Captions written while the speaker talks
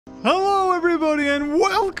Hello everybody and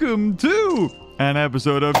welcome to an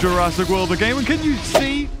episode of Jurassic World the game. And can you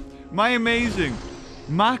see my amazing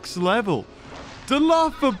max level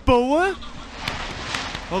DILOPHOBOA?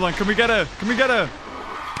 Hold on, can we get a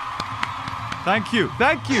thank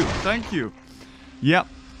you. Yep,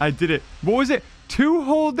 I did it. What was it? 2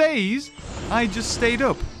 whole days I just stayed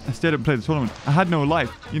up. I stayed up and played the tournament. I had no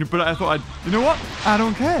life, but I thought you know what? I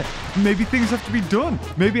don't care. Maybe things have to be done.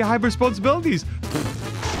 Maybe I have responsibilities.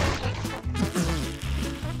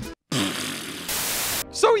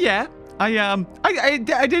 So yeah, I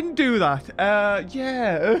didn't do that.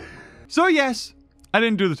 Yeah. So yes, I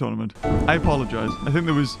didn't do the tournament. I apologize. I think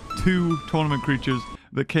there was 2 tournament creatures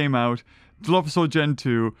that came out. Dilophosaur Gen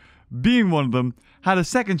 2, being one of them, had a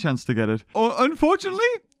second chance to get it. Unfortunately,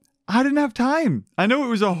 I didn't have time. I know it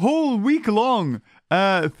was a whole week-long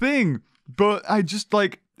thing, but I just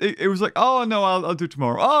it was like, oh no, I'll do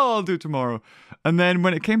tomorrow. Oh, I'll do tomorrow. And then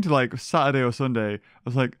when it came to like Saturday or Sunday, I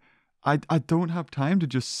was like, I don't have time to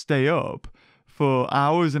just stay up for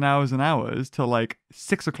hours and hours and hours till like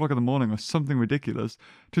 6 o'clock in the morning or something ridiculous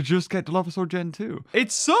to just get Dilophosaur Gen 2.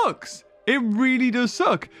 It sucks. It really does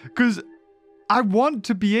suck because I want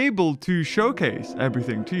to be able to showcase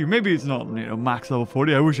everything to you. Maybe it's not, max level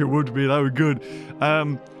 40. I wish it would be. That would be good.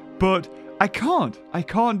 But I can't. I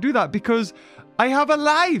can't do that because I have a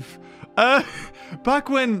life. Back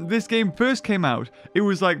when this game first came out, it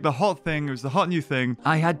was like the hot thing. It was the hot new thing.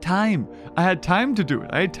 I had time. I had time to do it.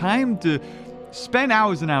 I had time to spend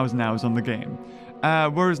hours and hours and hours on the game.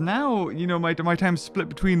 Whereas now, my time's split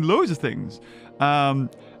between loads of things. And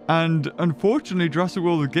unfortunately, Jurassic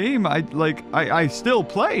World the game, I still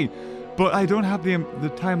play, but I don't have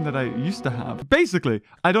the time that I used to have. Basically,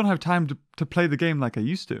 I don't have time to play the game like I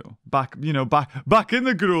used to. Back in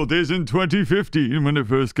the good old days in 2015 when it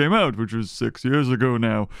first came out, which was 6 years ago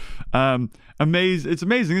now. It's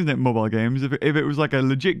amazing, isn't it, mobile games? If it was like a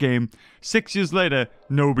legit game, 6 years later,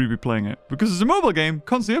 nobody would be playing it. Because it's a mobile game,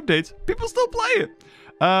 constantly updates, people still play it.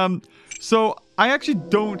 So I actually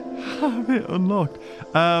don't have it unlocked.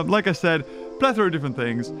 Like I said, plethora of different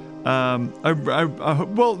things.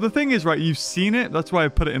 Well, the thing is, right, you've seen it. That's why I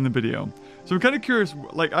put it in the video. So I'm kind of curious,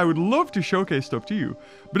 I would love to showcase stuff to you.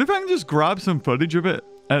 But if I can just grab some footage of it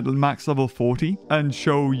at max level 40 and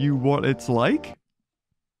show you what it's like,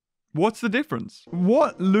 what's the difference?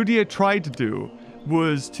 What Ludia tried to do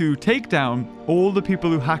was to take down all the people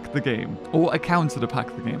who hacked the game, or accounts that have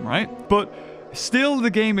hacked the game, right? But still, the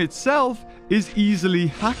game itself is easily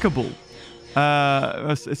hackable.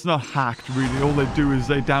 It's not hacked, really. All they do is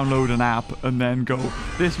they download an app and then go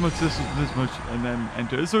this much, this much, and then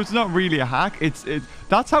enter it. So it's not really a hack.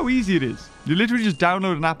 That's how easy it is. You literally just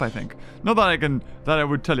download an app, I think. Not that I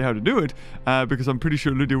would tell you how to do it, because I'm pretty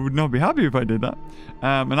sure Ludia would not be happy if I did that.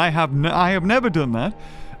 And I have never done that.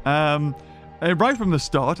 Right from the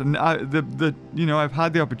start, and I've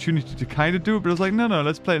had the opportunity to kind of do it, but I was like, no,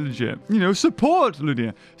 let's play it legit. Support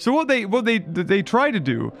Ludia. So what they tried to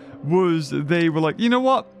do was they were like, you know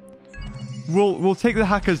what? We'll take the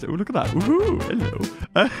hackers. Oh, look at that! Woohoo!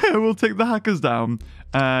 Hello. We'll take the hackers down.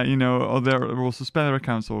 Or we'll suspend their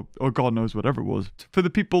accounts, or God knows whatever it was, for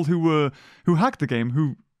the people who hacked the game,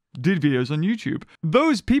 who did videos on YouTube.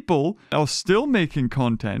 Those people are still making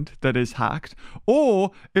content that is hacked,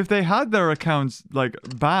 or if they had their accounts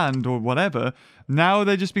banned or whatever, now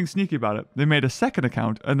they're just being sneaky about it. They made a second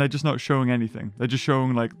account and they're just not showing anything. They're just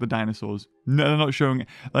showing the dinosaurs. No, they're not showing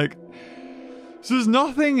so there's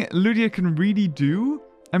nothing Ludia can really do.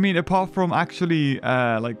 I mean, apart from actually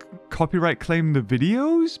copyright claim the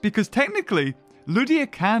videos, because technically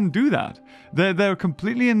Ludia can do that. They're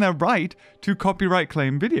completely in their right to copyright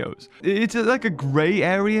claim videos. It's like a gray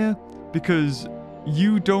area because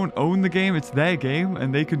you don't own the game, it's their game,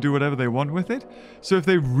 and they can do whatever they want with it. So if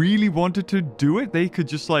they really wanted to do it, they could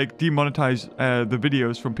just demonetize the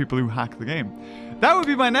videos from people who hack the game. That would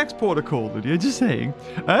be my next protocol, Ludia, just saying.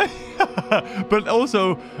 But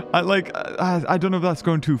also, I don't know if that's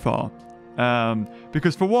going too far.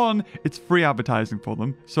 Because for one, it's free advertising for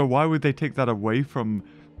them, so why would they take that away from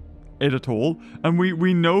it at all? And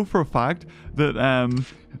we know for a fact that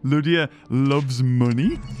Ludia loves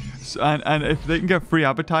money, and if they can get free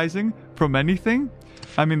advertising from anything,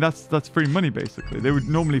 I mean that's free money basically. They would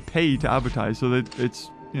normally pay to advertise, so that it's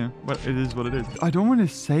but it is what it is. I don't want to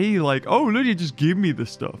say oh, Ludia, just give me this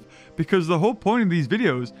stuff, because the whole point of these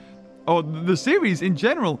videos, or the series in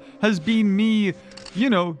general, has been me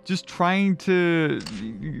just trying to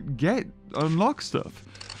unlock stuff.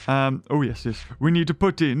 Oh, yes. We need to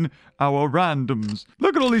put in our randoms.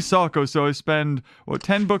 Look at all these Sarcos. So I spend, what,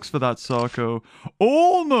 10 bucks for that Sarco.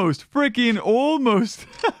 Almost. Freaking almost.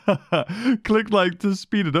 Click like to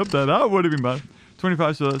speed it up there. That would have been bad.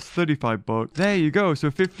 25, so that's 35 bucks. There you go.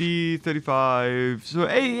 So 50, 35, so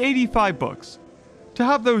 85 bucks. To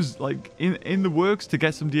have those, like, in the works to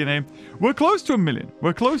get some DNA. We're close to 1 million.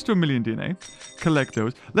 We're close to 1 million DNA. Collect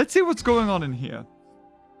those. Let's see what's going on in here.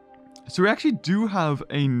 So we actually do have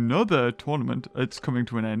another tournament. It's coming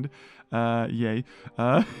to an end. Yay.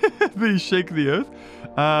 The Shake the Earth.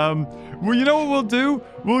 Well, you know what we'll do?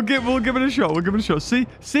 We'll give it a shot. We'll give it a shot.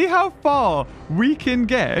 See how far we can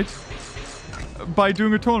get by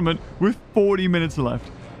doing a tournament with 40 minutes left.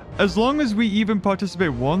 As long as we even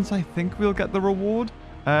participate once, I think we'll get the reward.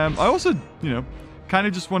 I also, you know, kind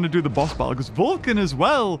of just want to do the boss battle because Vulcan as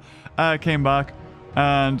well came back.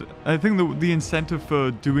 And I think the incentive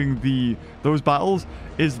for doing those battles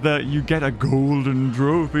is that you get a golden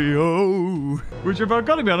trophy, which, if I've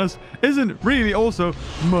got to be honest, isn't really also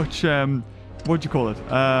much, what do you call it,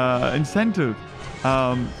 incentive.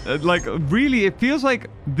 Like, really, it feels like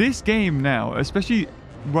this game now, especially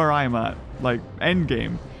where I'm at, like, end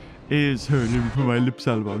game, is... Let me put my lips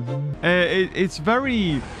out. It's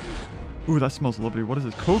very... Ooh, that smells lovely. What is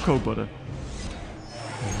this? Cocoa butter.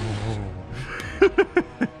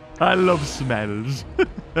 I love smells.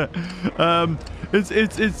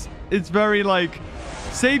 It's very like,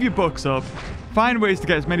 save your bucks up, find ways to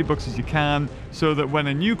get as many bucks as you can, so that when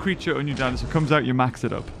a new creature or new dinosaur comes out, you max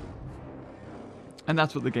it up. And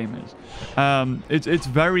that's what the game is. It's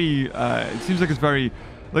very. It seems like it's very,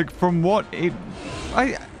 like, from what it.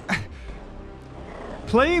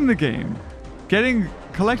 Playing the game,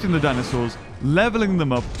 collecting the dinosaurs, leveling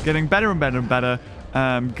them up, getting better and better and better.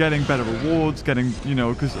 Getting better rewards, you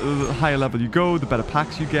know, because the higher level you go, the better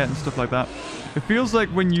packs you get and stuff like that. It feels like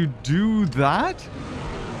when you do that,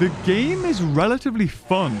 the game is relatively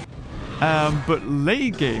fun. But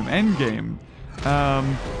late game, end game,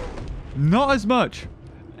 not as much.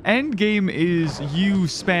 End game is you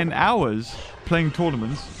spend hours playing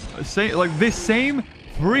tournaments, like this same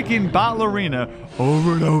freaking battle arena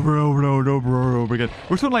over and over and over and over and over and over again.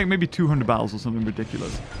 We're talking like maybe 200 battles or something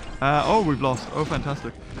ridiculous. Oh, we've lost. Oh,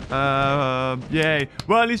 fantastic. Yay.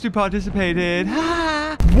 Well, at least we participated.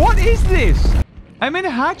 What is this? I'm in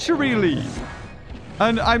Hatchery League.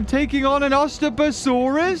 And I'm taking on an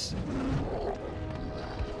Osteoposaurus?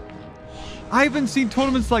 I haven't seen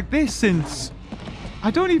tournaments like this since...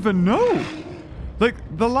 I don't even know. Like,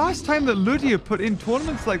 the last time that Ludia put in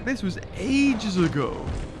tournaments like this was ages ago.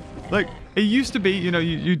 Like, it used to be, you know,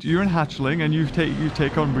 you're in hatchling and you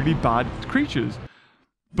take on really bad creatures.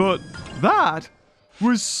 But that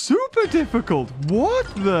was super difficult. What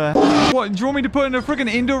the... What, do you want me to put in a friggin'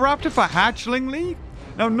 Indoraptor for Hatchling League?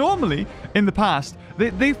 Now, normally, in the past,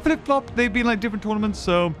 they flip-flop. They've been, like, different tournaments,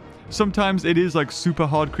 so sometimes it is, like, super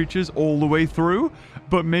hard creatures all the way through,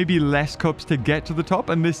 but maybe less cups to get to the top,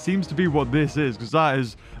 and this seems to be what this is, because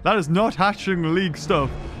that is not Hatchling League stuff.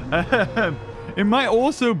 It might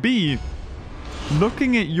also be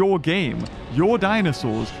looking at your game, your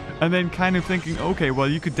dinosaurs, and then kind of thinking, okay, well,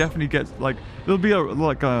 you could definitely get, like, there'll be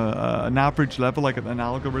an average level, like an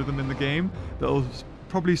algorithm in the game that'll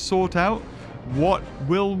probably sort out what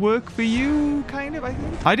will work for you, kind of, I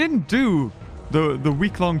think. I didn't do the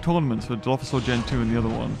week-long tournaments for Dilophosaur Gen 2 and the other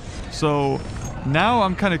one, so now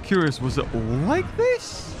I'm kind of curious, was it all like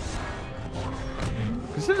this?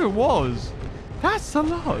 Because if it was, that's a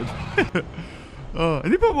lot. I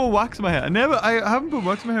need to put more wax in my hair. I haven't put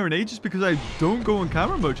wax in my hair in ages because I don't go on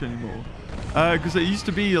camera much anymore. Because it used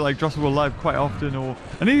to be like Jurassic World Live quite often,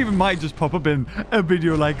 and it even might just pop up in a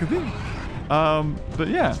video like this. But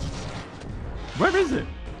yeah, where is it?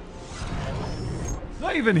 It's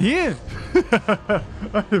not even here.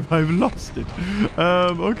 I've lost it.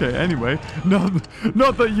 Okay, anyway,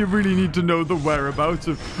 not that you really need to know the whereabouts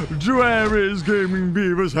of Jurassic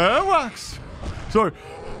GamingBeaver's hair wax. Sorry.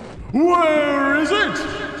 Where is it?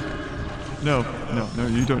 No,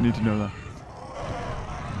 you don't need to know that.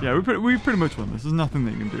 Yeah, we pretty much won this. There's nothing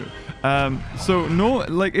that you can do. So no,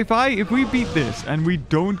 like if we beat this and we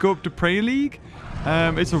don't go up to Prey League,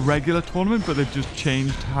 it's a regular tournament, but they've just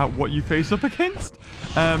changed what you face up against.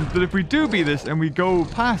 But if we do beat this and we go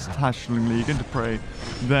past Hatchling League into Prey,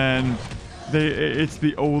 then it's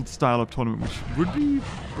the old style of tournament,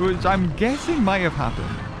 which I'm guessing might have happened.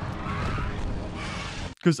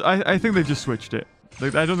 Because I think they just switched it.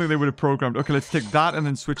 Like, I don't think they would have programmed, okay, let's take that and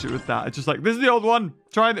then switch it with that. It's just like, this is the old one.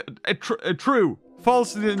 Try true.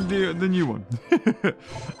 False, the new one.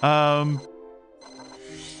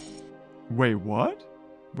 Wait, what?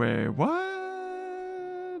 Wait,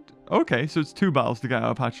 what? Okay, so it's 2 battles to get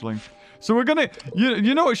out of hatchling. So we're gonna...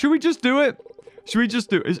 You know what? Should we just do it? Should we just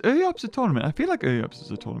do it? Is Eops a tournament? I feel like Eops is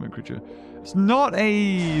a tournament creature. It's not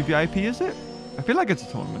a VIP, is it? I feel like it's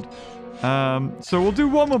a tournament. So we'll do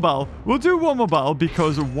one more battle. We'll do one more battle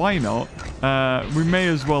because why not? We may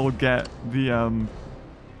as well get the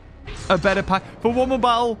a better pack for one more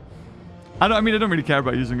battle. I don't really care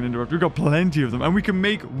about using an interrupt. We've got plenty of them, and we can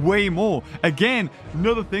make way more. Again,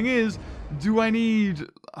 another thing is, do I need?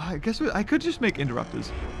 I guess I could just make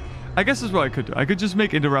interrupters. I guess that's what I could do. I could just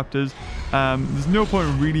make interrupters. There's no point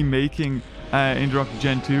in really making interrupter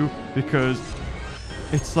Gen 2 because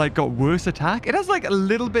it's like got worse attack. It has like a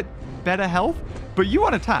little bit better health, but you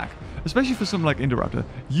want attack, especially for something like interrupter.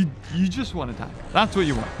 You just want attack. That's what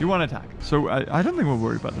you want. You want attack. So I don't think we're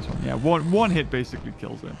worried about this one. Yeah, one hit basically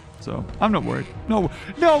kills it. So I'm not worried. No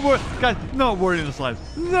worry, guys. Not worried in the slides.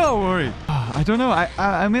 No worry. I don't know.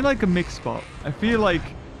 I'm in like a mixed spot. I feel like,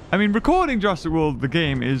 I mean, recording Jurassic World, the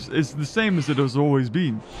game, is the same as it has always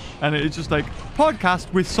been. And it's just like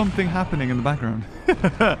podcast with something happening in the background. I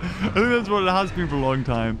think that's what it has been for a long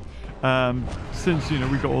time. Since,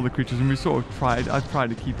 we got all the creatures and we sort of I've tried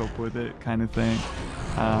to keep up with it kind of thing.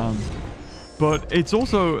 But it's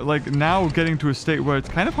also like now getting to a state where it's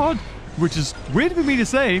kind of hard, which is weird for me to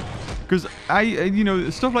say, because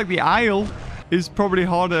stuff like the Isle is probably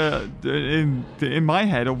harder in my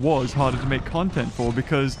head, or was harder to make content for,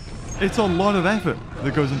 because it's a lot of effort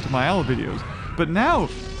that goes into my Isle videos. But now,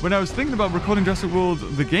 when I was thinking about recording Jurassic World,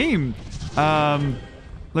 the game,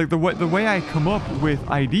 like the way I come up with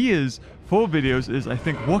ideas for videos is I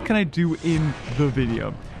think, what can I do in the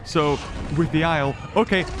video? So with the Isle,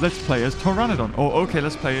 okay, let's play as Pteranodon. Or okay,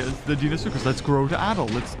 let's play as the Deinosuchus. Let's grow to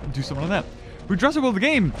adult. Let's do something like that. With Jurassic World, the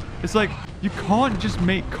game, it's like you can't just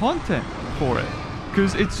make content for it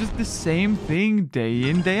because it's just the same thing day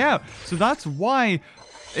in, day out. So that's why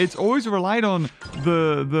it's always relied on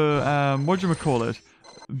the whatchamacallit,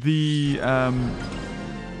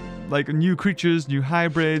 like new creatures, new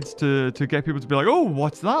hybrids to get people to be like, oh,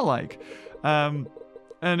 what's that like?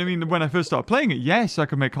 And I mean, when I first started playing it, yes, I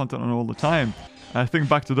could make content on it all the time. I think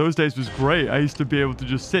back to those days was great. I used to be able to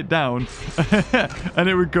just sit down and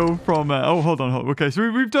it would go from, oh, hold on. Okay,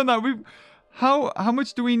 so we've done that. How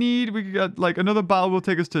much do we need? We got like another battle will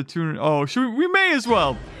take us to 200. Oh, we may as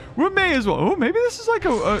well. We may as well. Oh, maybe this is like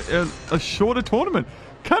a shorter tournament.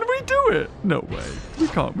 Can we do it? No way. We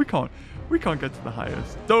can't get to the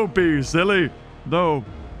highest. Don't be silly. No,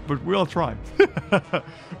 but we'll try.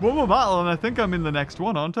 One more battle, and I think I'm in the next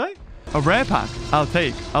one, aren't I? A rare pack. I'll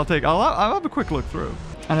take. I'll have a quick look through.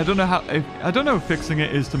 And I don't know if fixing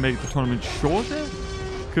it is to make the tournament shorter,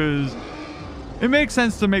 because it makes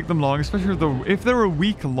sense to make them long, especially if they're a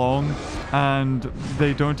week long and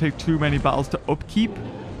they don't take too many battles to upkeep.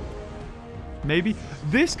 Maybe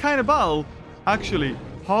this kind of battle, actually,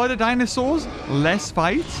 harder dinosaurs, less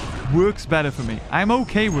fights, works better for me. I'm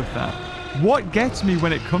okay with that. What gets me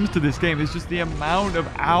when it comes to this game is just the amount of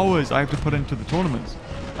hours I have to put into the tournaments.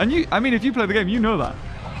 And if you play the game, you know that.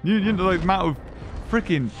 You know the amount of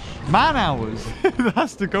freaking man hours that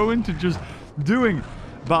has to go into just doing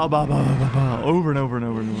battle over and over and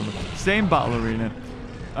over and over. Same battle arena.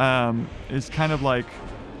 It's kind of like,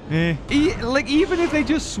 like even if they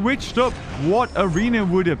just switched up what arena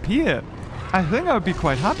would appear, I think I would be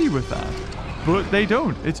quite happy with that. But they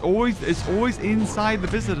don't. It's always inside the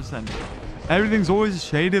visitor center. Everything's always a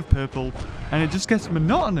shade of purple, and it just gets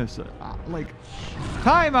monotonous. Like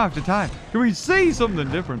time after time. Can we see something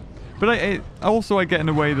different? But I get in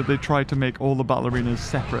a way that they try to make all the battle arenas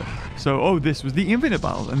separate. So, oh, this was the infinite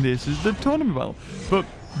battle, and this is the tournament battle. But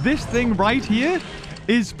this thing right here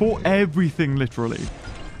is for everything, literally.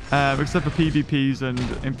 Except for PvPs and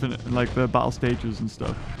infinite, like the battle stages and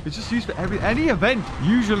stuff. It's just used for any event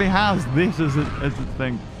usually has this as a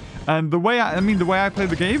thing. And the way I play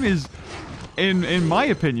the game is, in my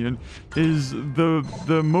opinion, is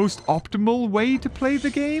the most optimal way to play the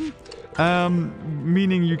game.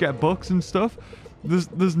 Meaning you get bucks and stuff.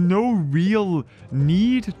 There's no real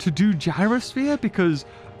need to do Gyrosphere because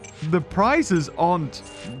the prizes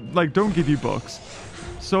don't give you bucks.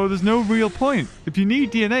 So there's no real point. If you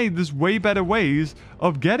need DNA, there's way better ways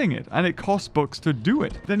of getting it, and it costs bucks to do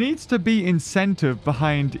it. There needs to be incentive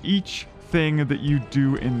behind each thing that you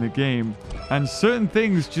do in the game, and certain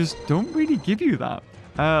things just don't really give you that.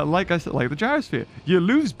 Like I said, like the Gyrosphere, you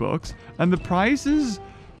lose bucks, and the prizes,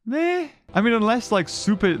 meh. I mean, unless like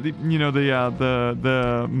the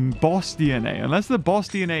boss DNA, unless the boss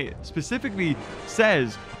DNA specifically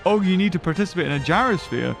says, oh, you need to participate in a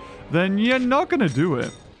Gyrosphere, then you're not gonna do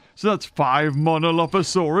it. So that's 5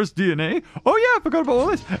 Monolophosaurus DNA. Oh yeah, I forgot about all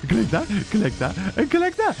this. Collect that, and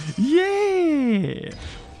collect that. Yeah!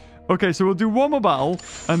 Okay, so we'll do one more battle,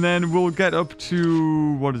 and then we'll get up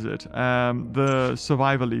to, what is it? The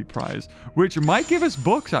Survivor League prize, which might give us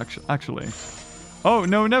books, actually. Oh,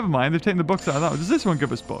 no, never mind. They've taken the books out of that one. Does this one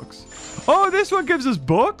give us books? Oh, this one gives us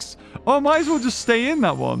books? Oh, might as well just stay in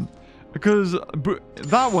that one. Because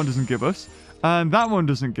that one doesn't give us, and that one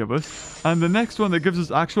doesn't give us, and the next one that gives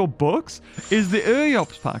us actual books is the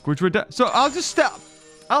Uriops pack, which we're... So I'll just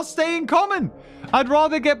I'll stay in common. I'd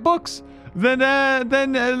rather get books than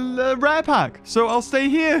a rare pack. So I'll stay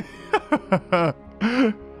here.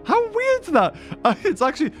 How weird's that? It's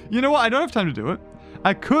actually, you know what? I don't have time to do it.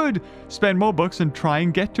 I could spend more books and try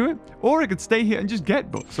and get to it, or I could stay here and just get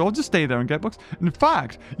books. So I'll just stay there and get books. In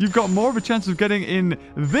fact, you've got more of a chance of getting in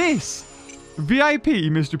this VIP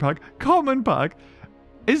mystery pack, common pack,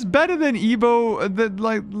 is better than Evo,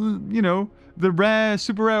 the rare,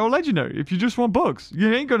 super rare, or legendary. If you just want books,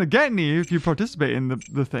 you ain't gonna get any if you participate in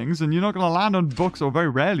the things, and you're not gonna land on books, or very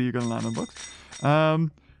rarely you're gonna land on books.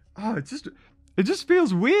 It just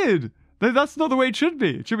feels weird. That's not the way it should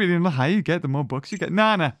be. It should be the higher you get, the more books you get.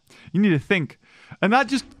 Nah. You need to think, and that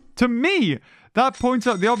just, to me, that points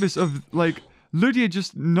out the obvious of like Ludia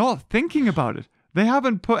just not thinking about it. They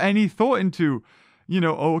haven't put any thought into,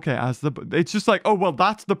 oh, okay, it's just like, oh, well,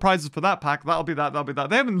 that's the prizes for that pack. That'll be that.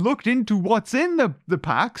 They haven't looked into what's in the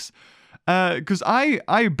packs. Because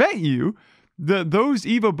I bet you that those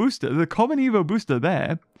Evo booster, the common Evo booster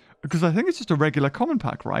there, because I think it's just a regular common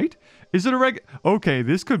pack, right? Is it a okay,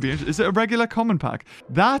 this could be interesting. Is it a regular common pack?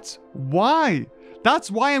 That's why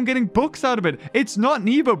I'm getting books out of it. It's not an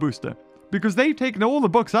Evo booster. Because they've taken all the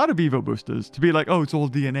books out of Evo boosters to be like, oh, it's all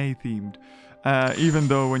DNA themed. Even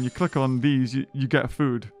though when you click on these, you get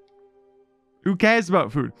food. Who cares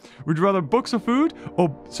about food? Would you rather books or food? Or,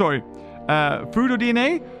 food or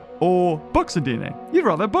DNA? Or books and DNA? You'd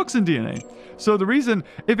rather books and DNA. So the reason,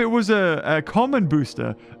 if it was a common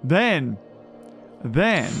booster, then,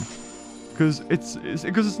 because it's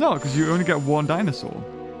not, because you only get one dinosaur.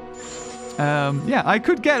 Yeah, I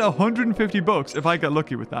could get 150 books if I get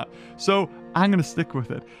lucky with that. So I'm going to stick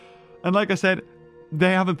with it. And like I said,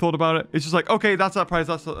 they haven't thought about it. It's just like, okay, that's that price.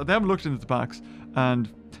 They haven't looked into the packs. And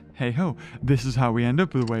hey ho, this is how we end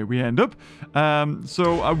up the way we end up.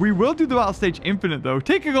 So we will do the Battle Stage Infinite though,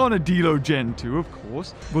 taking on a Dilo Gen 2, of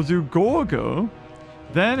course. We'll do Gorgo,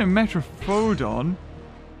 then a Metrophodon,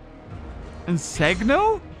 and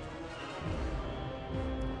Segno?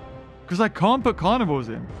 Because I can't put carnivores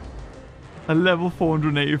in. A level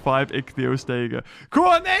 485 Ichthyostega. Come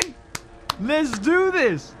on then! Let's do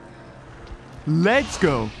this! Let's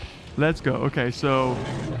go. Okay, so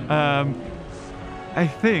I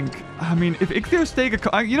think, if Ichthyostega,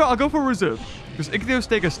 I'll go for reserve, because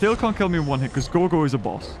Ichthyostega still can't kill me in one hit, because Gorgo is a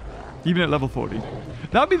boss, even at level 40.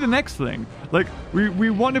 That'd be the next thing. Like,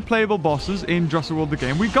 we wanted playable bosses in Jurassic World the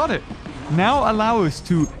game. We got it. Now allow us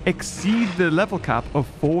to exceed the level cap of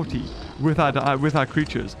 40 with our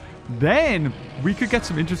creatures. Then we could get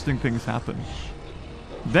some interesting things happen.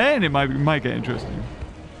 Then it might get interesting.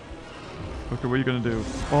 Okay, what are you gonna do?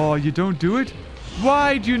 Oh, you don't do it?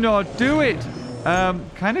 Why'd you not do it?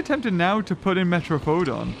 Kind of tempted now to put in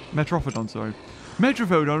Metrophodon, sorry.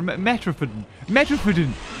 Metrophodon, yes,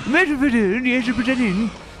 put that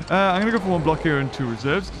in. I'm gonna go for one block here and 2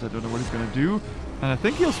 reserves, because I don't know what he's gonna do. And I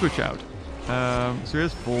think he'll switch out. So he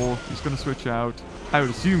has 4, he's gonna switch out. I would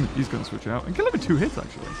assume he's gonna switch out, and kill him with 2 hits,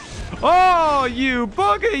 actually. Oh, you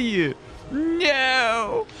bugger, you!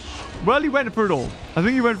 No! Well, he went for it all. I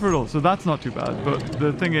think he went for it all, so that's not too bad. But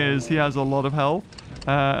the thing is, he has a lot of health.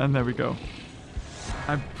 And there we go.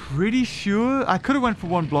 I'm pretty sure... I could have went for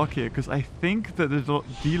 1 block here, because I think that the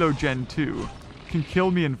Dilo Gen 2 can kill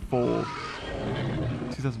me in 4.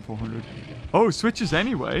 2,400. Oh, switches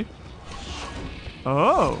anyway.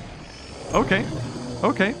 Oh. Okay.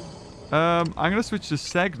 I'm going to switch to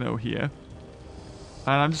Segno here.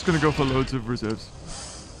 And I'm just going to go for loads of reserves.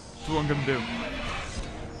 That's what I'm going to do.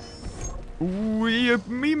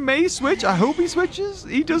 We may switch. I hope he switches.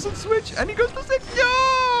 He doesn't switch, and he goes for 6.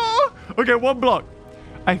 No! Okay, 1 block.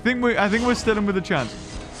 I think we're still in with a chance.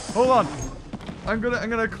 Hold on. I'm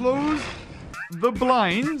gonna close the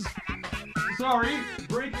blinds. Sorry,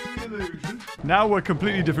 breaking the illusion. Now we're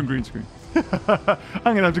completely different green screen. I'm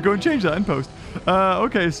gonna have to go and change that in post.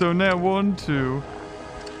 Okay, so now 1, 2,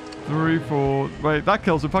 3, 4. Wait, that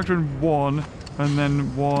kills it. Factor in 1, and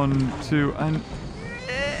then 1, 2, and.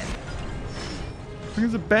 I think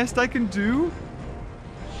it's the best I can do.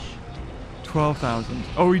 12,000.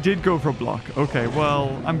 Oh, he did go for a block. Okay,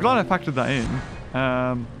 well, I'm glad I factored that in.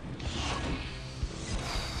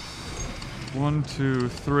 1, 2,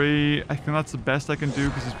 3. I think that's the best I can do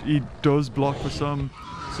because he does block for some.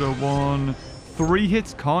 So 3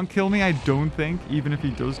 hits can't kill me, I don't think, even if he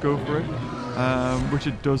does go for it. Which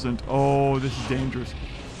it doesn't. Oh, this is dangerous.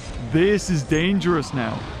 This is dangerous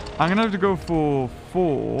now. I'm going to have to go for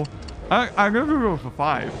 4. I'm going to go for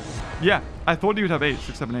 5. Yeah, I thought he would have 8,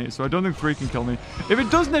 6, 7, 8. So I don't think 3 can kill me. If it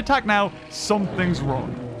doesn't attack now, something's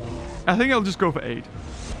wrong. I think I'll just go for 8.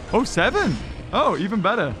 Oh, 7. Oh, even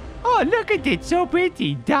better. Oh, look at it. So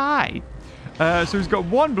pretty. Die. So he's got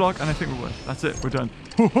 1 block, and I think we're... That's it. We're done.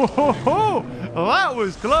 Ho, ho, ho, ho. That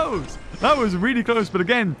was close. That was really close. But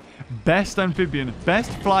again, best amphibian,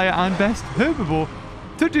 best flyer, and best herbivore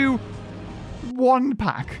to do 1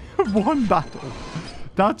 pack. 1 battle.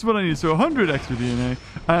 That's what I need. So 100 extra DNA.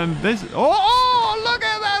 And this... Oh, look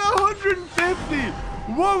at that. 150.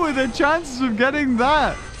 What were the chances of getting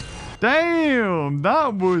that? Damn.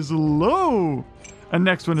 That was low. And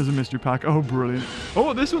next one is a mystery pack. Oh, brilliant.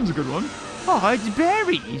 Oh, this one's a good one. Oh, it's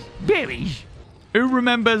berries. Berries. Who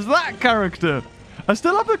remembers that character? I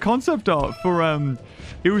still have the concept art for,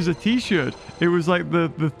 it was a t-shirt. It was like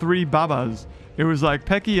the 3 babas. It was like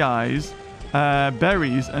Pecky Eyes,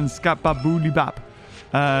 Berries, and Scap-Babooli-Bap.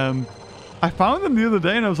 I found them the other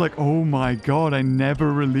day and I was like, oh my god, I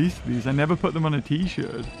never released these. I never put them on a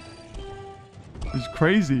t-shirt. It's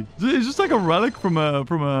crazy. It's just like a relic from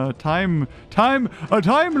a time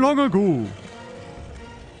long ago.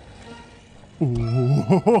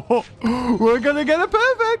 Oh, we're gonna get it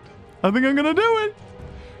perfect. I think I'm gonna do it.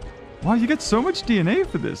 Wow, you get so much DNA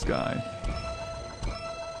for this guy.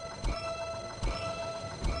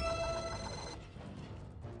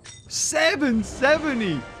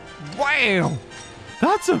 $770. Wow,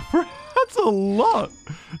 that's a lot.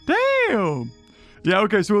 Damn. Yeah.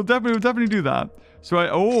 Okay. So we'll definitely do that. So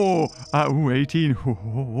 18.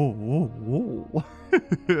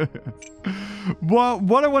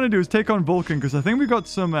 What I want to do is take on Vulcan because I think we got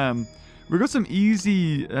some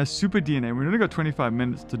easy super DNA. We only got 25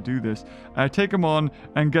 minutes to do this. Take him on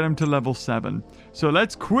and get him to level 7. So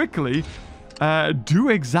let's quickly do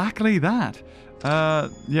exactly that. Yeah,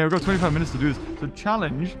 we've got 25 minutes to do this. So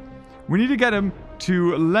challenge. We need to get him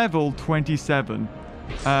to level 27.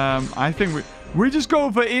 I think we just go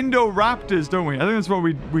for Indoraptors, don't we? I think that's what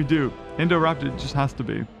we do. Indoraptor just has to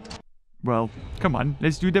be. Well, come on.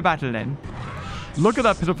 Let's do the battle then. Look at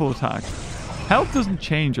that pitiful attack. Health doesn't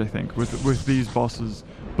change, I think, with these bosses.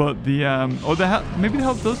 But the, maybe the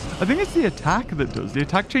health does. I think it's the attack that does. The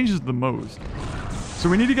attack changes the most. So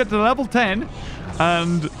we need to get to level 10.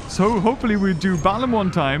 And so hopefully we do battle him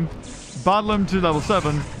 1 time, battle him to level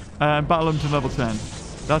 7, and battle him to level 10.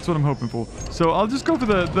 That's what I'm hoping for. So I'll just go for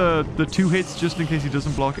the 2 hits just in case he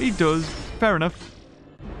doesn't block. He does. Fair enough.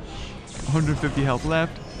 150 health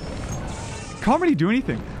left. Can't really do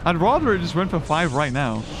anything. I'd rather it just went for 5 right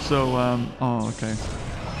now. So, oh, okay.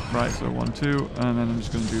 Right, so 1, 2, and then I'm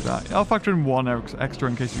just going to do that. I'll factor in 1 extra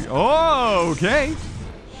in case you... Oh, okay.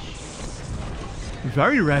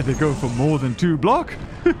 Very rare to go for more than 2 block.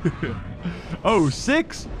 Oh,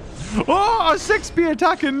 6. Oh, a 6p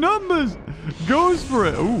attack in numbers. Goes for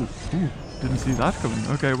it. Ooh, didn't see that coming.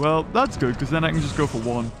 Okay, well, that's good because then I can just go for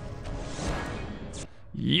 1.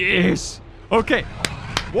 Yes. Okay.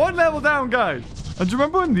 1 level down, guys. And do you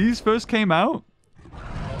remember when these first came out?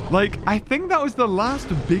 Like, I think that was the last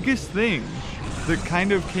biggest thing that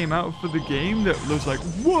kind of came out for the game that was like,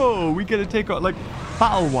 whoa, we get to take out, like,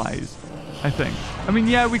 battle-wise, I think. I mean,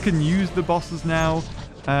 yeah, we can use the bosses now.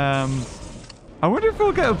 I wonder if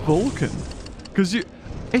we'll get a Vulcan. Because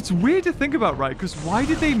it's weird to think about, right? Because why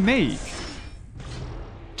did they make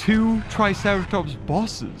 2 Triceratops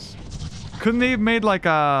bosses? Couldn't they have made, like,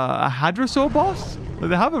 a Hadrosaur boss? Like,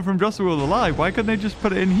 they have it from Jurassic World Alive. Why couldn't they just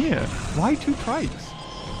put it in here? Why 2 trikes?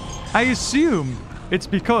 I assume it's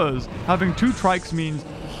because having 2 trikes means,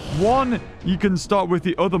 1, you can start with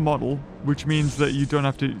the other model, which means that you don't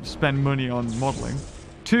have to spend money on modeling.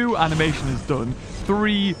 2, animation is done.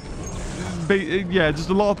 3, yeah, just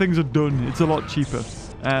a lot of things are done. It's a lot cheaper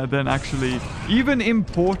than actually even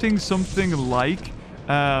importing something like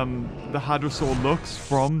the Hadrosaur Lux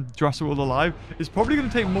from Jurassic World Alive is probably going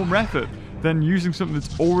to take more effort than using something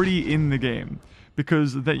that's already in the game.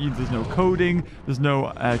 Because there's no coding, there's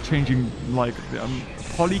no changing like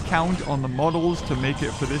poly count on the models to make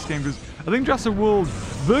it for this game. Because I think Jurassic World,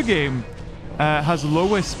 the game, has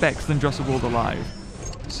lower specs than Jurassic World Alive.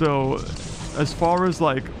 So as far as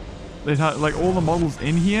like, all the models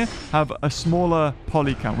in here have a smaller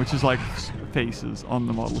poly count, which is like faces on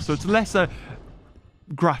the model. So it's lesser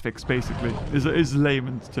graphics, basically, is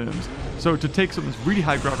layman's terms. So to take something that's really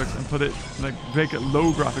high graphics and put it, like, make it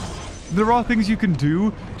low graphics, there are things you can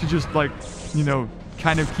do to just like, you know,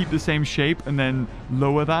 kind of keep the same shape and then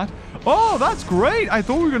lower that. Oh, that's great. I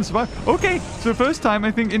thought we were going to survive. Okay, so first time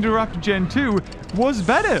I think Indoraptor Gen 2 was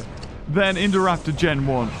better than Indoraptor Gen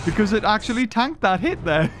 1 because it actually tanked that hit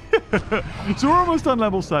there. So we're almost on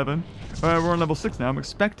level 7. We're on level 6 now. I'm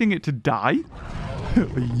expecting it to die.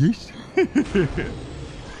 Yes.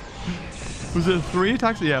 Was it 3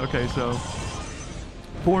 attacks? Yeah, okay, so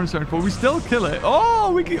 4 and 74. We still kill it.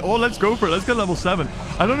 Oh, let's go for it. Let's get level 7.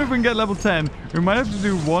 I don't know if we can get level 10. We might have to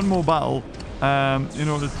do one more battle in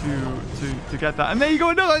order to get that. And there you go.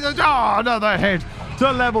 Another hit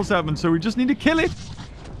to level 7. So we just need to kill it.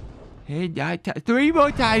 3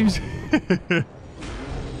 more times.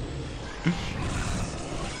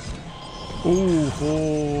 Oh,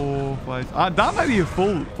 4, 5. That might be a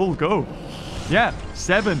full go. Yeah,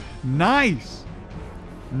 7. Nice.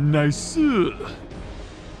 Nice. Oh,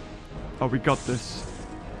 we got this.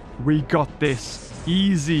 We got this.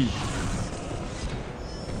 Easy.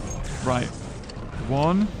 Right.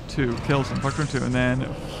 1, 2. Kills him. Factor in 2. And then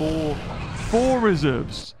 4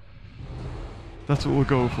 reserves. That's what we'll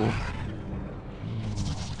go for.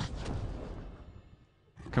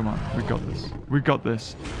 Come on. We got this. We got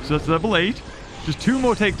this. So that's level 8. Just 2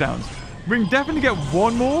 more takedowns. We can definitely get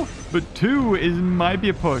 1 more, but 2 might be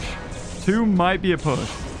a push. 2 might be a push.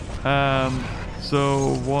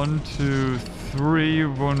 So 1, 2, 3,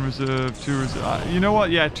 1 reserve, 2 reserve. You know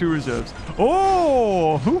what? Yeah, 2 reserves.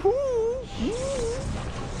 Oh!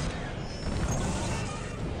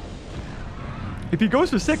 If he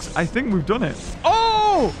goes for 6, I think we've done it.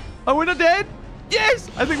 Oh! Are we not dead? Yes!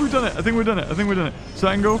 I think we've done it. I think we've done it. I think we've done it. So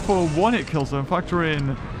I can go for 1 hit kill. So I'm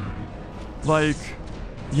factoring like,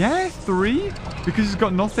 yeah, 3 because he's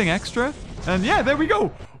got nothing extra. And yeah, there we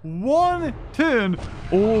go. 1 turn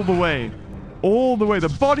all the way. All the way. The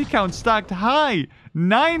body count stacked high.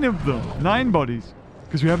 9 of them. 9 bodies.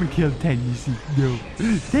 Because we haven't killed 10, you see. No.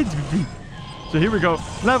 10's free. So here we go.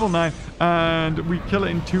 Level 9. And we kill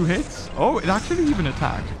it in 2 hits. Oh, it actually even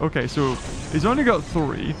attacked. Okay, so he's only got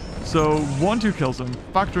 3. So 1, 2 kills him.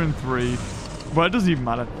 Factor in 3. Well, it doesn't even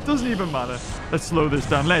matter. Doesn't even matter. Let's slow this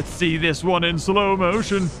down. Let's see this one in slow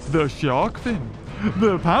motion. The shark fin.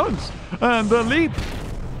 The pounce. And the leap.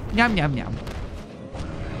 Yum, yum, yum.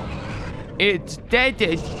 It's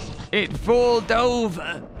deaded. It falled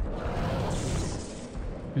over.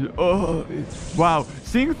 Oh, wow.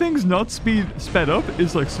 Seeing things not sped up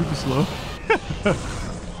is like super slow.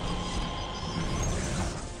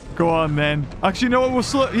 Go on, then. Actually, you know what? We'll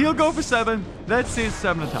slow. He'll go for 7. Let's see his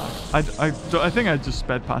 7 attack. I think I just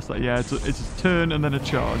sped past that. Yeah, it's a turn and then a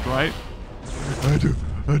charge, right? I do.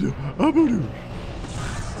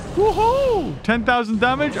 Woohoo! 10,000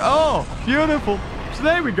 damage. Oh, beautiful. So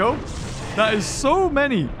there we go. That is so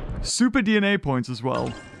many super DNA points as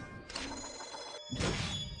well.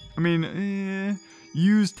 I mean,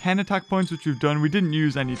 use 10 attack points, which we've done. We didn't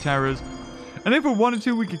use any terrors. And if we wanted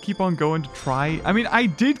to, we could keep on going to try. I mean, I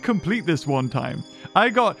did complete this one time. I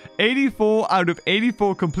got 84 out of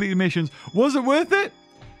 84 completed missions. Was it worth it?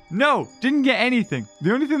 No, didn't get anything.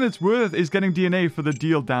 The only thing that's worth is getting DNA for the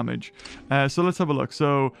deal damage. So let's have a look.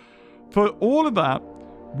 So for all of that,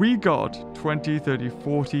 we got 20, 30,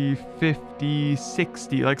 40, 50,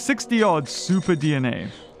 60, like 60 odd super DNA.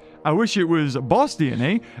 I wish it was boss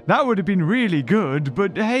DNA. That would have been really good,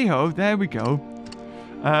 but hey ho, there we go.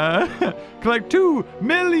 Collect 2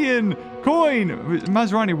 million coin.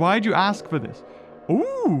 Mazrani, why'd you ask for this?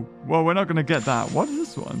 Ooh, well, we're not going to get that. What is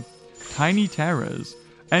this one? Tiny terrors.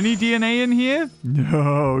 Any DNA in here?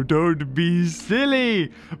 No, don't be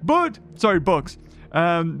silly. But, sorry, books.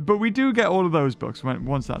 But we do get all of those books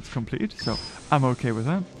once that's complete, so I'm okay with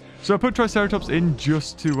that. So I put Triceratops in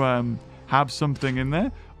just to have something in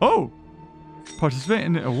there. Oh, participate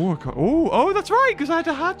in it. Oh, that's right, because I had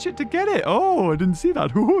to hatch it to get it. Oh, I didn't see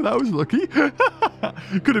that. Oh, that was lucky.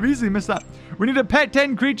 Could have easily missed that. We need to pet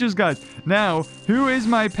 10 creatures, guys. Now, who is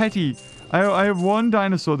my petty? I have 1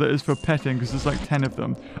 dinosaur that is for petting because there's like 10 of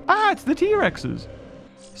them. Ah, it's the T-Rexes.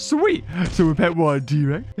 Sweet. So we pet 1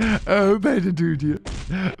 T-Rex. Oh, better 2 T-Rex.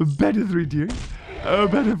 Better 3 T-Rex. Oh,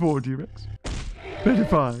 better 4 T-Rex. Better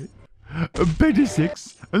 5. Better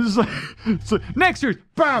 6. And it's like, so next year,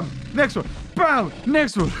 bam, next one, bam,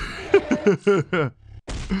 next one.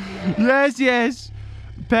 Yes.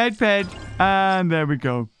 Pet. And there we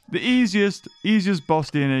go. The easiest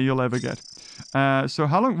boss DNA you'll ever get. So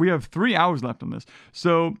how long? We have 3 hours left on this.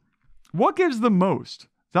 So what gives the most?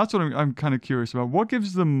 That's what I'm kind of curious about. What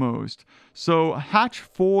gives the most? So hatch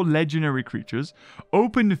 4 legendary creatures.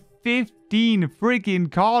 Open 15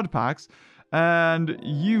 freaking card packs. and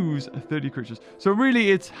use 30 creatures. So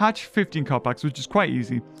really, it's hatch 15 card packs, which is quite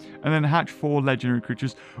easy, and then hatch 4 legendary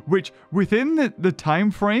creatures, which within the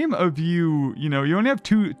time frame of you only have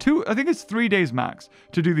two. I think it's 3 days max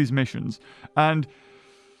to do these missions, and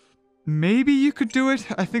maybe you could do it.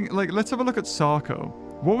 I think, like, let's have a look at Sarko.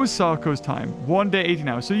 What was Sarko's time? 1 day, 18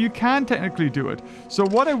 hours. So you can technically do it. So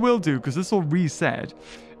what I will do, because this will reset,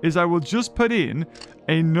 is I will just put in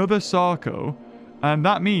another Sarko, and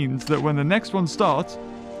that means that when the next one starts,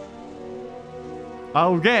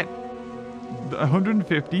 I'll get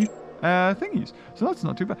 150 thingies. So that's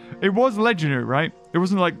not too bad. It was legendary, right? It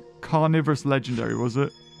wasn't like carnivorous legendary, was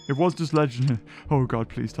it? It was just legendary. Oh god,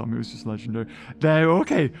 please tell me it was just legendary. There,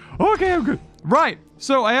 okay. Okay, I'm good. Right,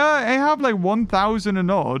 so I have like 1,000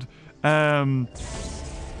 and odd.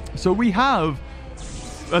 So we have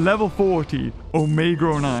a level 40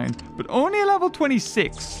 Omega 09, but only a level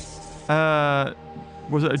 26.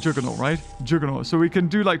 Was it a Juggernaut, right? Juggernaut. So we can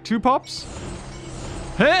do like 2 pops.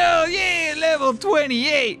 Hell yeah, level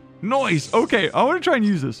 28. Nice. Okay, I want to try and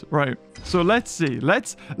use this. Right. So let's see.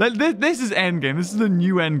 This is endgame. This is the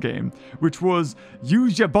new endgame, which was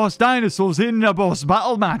use your boss dinosaurs in a boss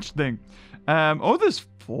battle match thing. Oh, there's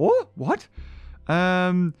 4? What?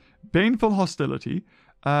 Baneful Hostility.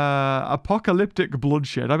 Apocalyptic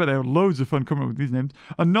Bloodshed. I bet they have loads of fun coming up with these names.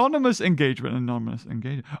 Anonymous Engagement.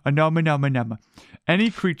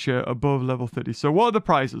 Any creature above level 30. So what are the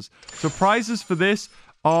prizes? So prizes for this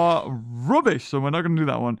are rubbish. So we're not going to do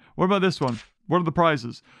that one. What about this one? What are the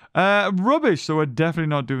prizes? Rubbish. So we're definitely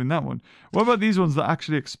not doing that one. What about these ones that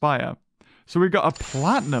actually expire? So we got a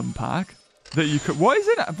platinum pack that you could... What is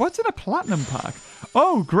it? What's in a platinum pack?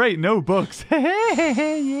 Oh, great. No books.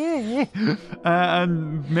 Yeah.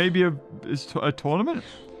 And maybe a tournament?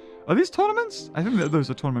 Are these tournaments? I think that those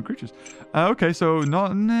are tournament creatures. Okay, so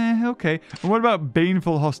not... okay. And what about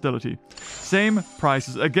Baneful Hostility? Same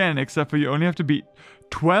prices again, except for you only have to beat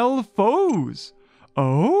 12 foes.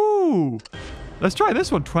 Oh. Let's try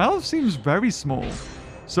this one. 12 seems very small.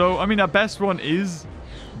 So, I mean, our best one is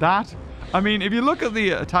that. I mean, if you look at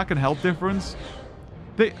the attack and health difference,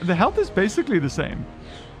 the health is basically the same.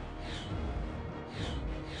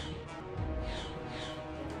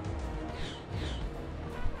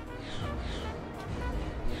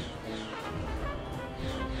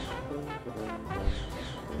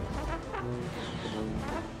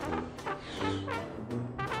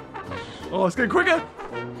 Oh, it's getting quicker.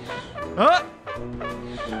 Ah!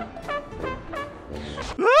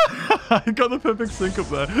 I got the perfect sync up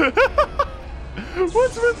there.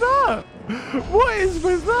 What's with that? What is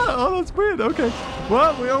with that? Oh, that's weird. Okay.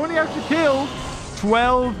 Well, we only have to kill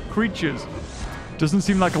 12 creatures. Doesn't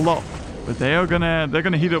seem like a lot, but they're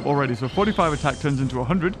gonna heat up already. So 45 attack turns into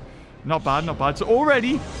 100. Not bad, not bad. So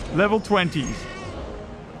already level 20s.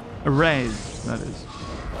 A raise, that is.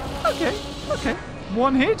 Okay, okay.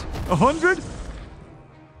 1 hit, 100.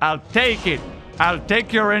 I'll take it. I'll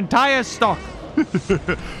take your entire stock.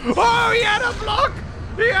 Oh, he had a block!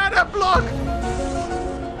 He had a block!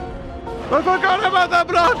 I forgot about that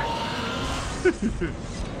block!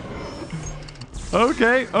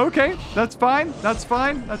 Okay, okay. That's fine. That's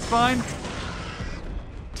fine. That's fine.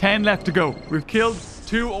 10 left to go. We've killed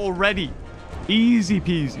 2 already. Easy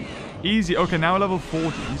peasy. Easy. Okay, now level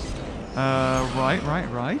 40s.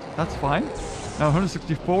 Right. That's fine. Now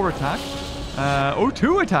 164 attack.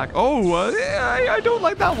 2 attack. Oh, I don't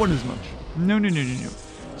like that one as much. No.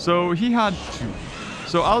 So he had 2.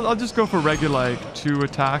 So I'll just go for regular, like, 2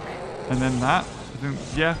 attack and then that. I think,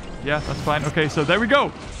 yeah, that's fine. Okay, so there we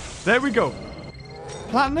go. There we go.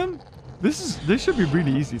 Platinum? This should be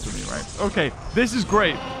really easy for me, right? Okay, this is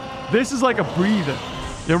great. This is like a breather.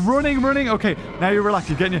 You're running. Okay, now you're relaxed.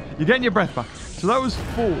 You're getting your breath back. So that was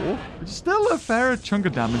 4, which is still a fair chunk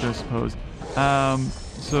of damage, I suppose.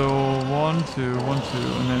 So 1, 2, 1, 2,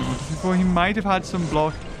 and then 1, 2, 3, 4. He might have had some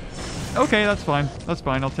block. Okay, that's fine. That's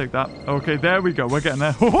fine. I'll take that. Okay, there we go. We're getting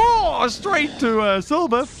there. Oh, straight to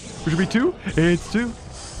silver. Which would be 2. It's 2.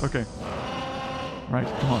 Okay. Right,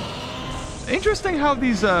 come on. Interesting how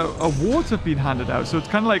these awards have been handed out. So it's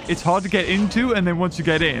kind of like it's hard to get into, and then once you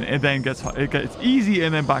get in, it then gets easy,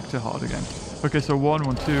 and then back to hard again. Okay, so 1,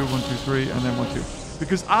 1, 2, 1, 2, 3, and then 1, 2.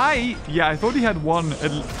 Because I thought he had 1.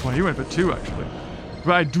 Well, he went for 2 actually.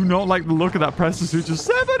 But I do not like the look of that Preston suit. Just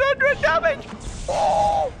 700 damage.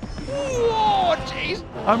 Oh, jeez.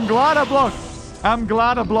 I'm glad I blocked. I do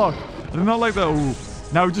not like that. Ooh.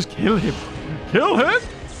 Now just kill him. Kill him.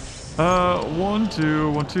 1,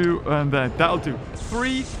 2, 1, 2, and then that'll do.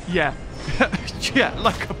 3, yeah. Yeah,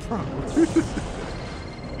 like a pro.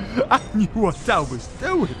 I knew what I was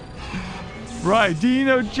doing. Right,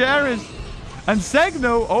 Dino Jarvis. And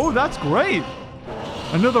Segno, oh, that's great.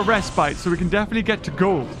 Another respite, so we can definitely get to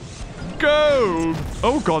gold. Gold!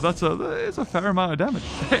 Oh god, it's a fair amount of damage.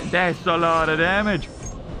 That's a lot of damage.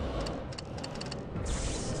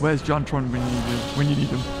 Where's JonTron when you need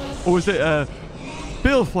him? Or is it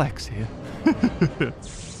Bill Flex here?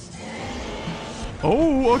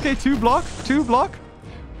 Oh, okay, 2 block.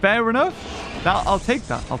 Fair enough. I'll take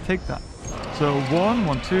that. So 1,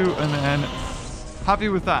 1, 2, and then happy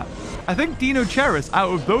with that. I think Dino Cheris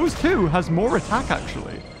out of those 2 has more attack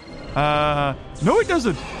actually. No, it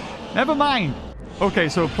doesn't. Never mind. Okay,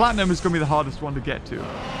 so Platinum is going to be the hardest one to get to.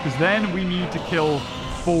 Because then we need to kill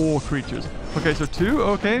 4 creatures. Okay, so 2.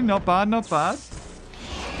 Okay, not bad.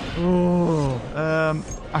 Oh,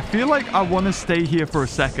 I feel like I want to stay here for a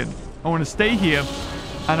second. I want to stay here,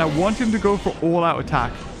 and I want him to go for all-out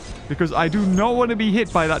attack. Because I do not want to be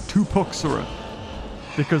hit by that 2 Puxura.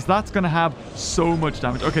 Because that's going to have so much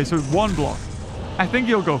damage. Okay, so 1 block. I think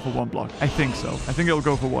he'll go for 1 block. I think so. I think he'll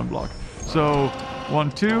go for 1 block. So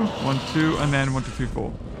 1, 2, 1, 2, and then 1, 2, 3,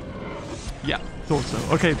 4. Yeah, thought so.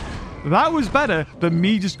 Okay, that was better than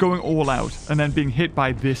me just going all out and then being hit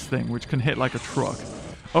by this thing, which can hit like a truck.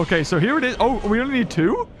 Okay, so here it is. Oh, we only need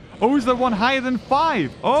 2? Oh, is there one higher than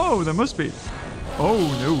 5? Oh, there must be. Oh,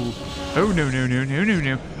 no. Oh,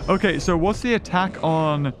 no. Okay, so what's the attack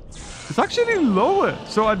on... It's actually lower.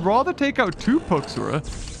 So I'd rather take out 2 Puxura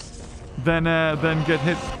than get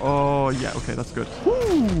hit. Oh, yeah. Okay, that's good.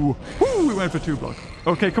 Woo! We went for 2 blocks.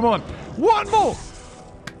 Okay, come on. 1 more!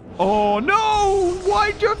 Oh, no!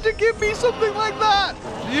 Why'd you have to give me something like that?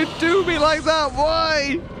 You do me like that.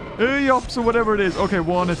 Why? Yops or whatever it is. Okay,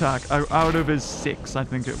 1 attack out of his 6. I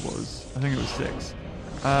think it was 6.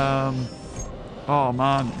 Oh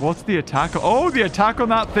man, what's the attack? Oh, the attack on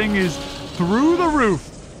that thing is through the roof.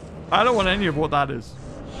 I don't want any of what that is.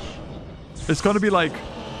 It's got to be like,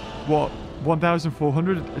 what,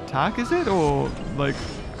 1,400 attack, is it? Or like,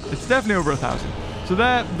 it's definitely over 1,000. So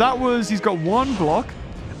that was, he's got 1 block.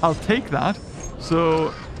 I'll take that.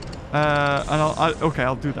 So okay,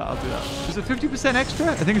 I'll do that. Is it 50%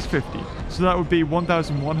 extra? I think it's 50. So that would be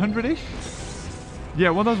 1,100-ish? Yeah,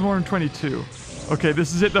 1,122. Okay,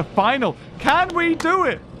 this is it, the final. Can we do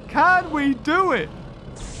it?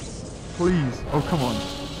 Please. Oh, come on.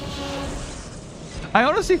 I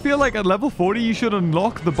honestly feel like at level 40, you should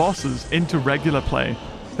unlock the bosses into regular play.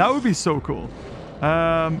 That would be so cool.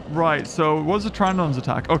 Right, so what's the Trandon's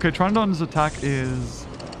attack? Okay, Trandon's attack is...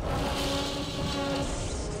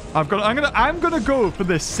 I'm gonna go for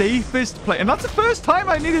the safest play. And that's the first time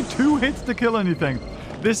I needed 2 hits to kill anything.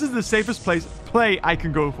 This is the safest play I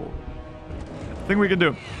can go for. I think we can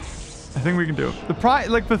do. The price,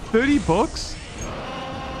 like for 30 bucks,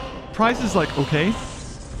 price is like, okay.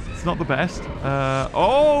 It's not the best. I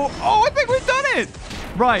think we've done it.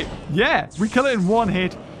 Right. Yeah. We kill it in 1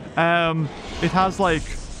 hit. It has like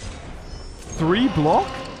 3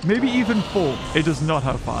 block, maybe even 4. It does not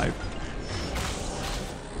have 5.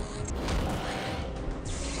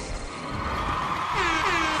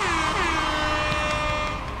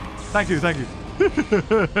 Thank you.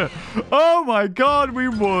 Oh my god, we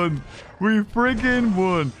won. We friggin'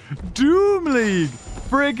 won. Doom League.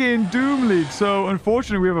 Friggin' Doom League. So,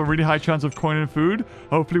 unfortunately, we have a really high chance of coin and food.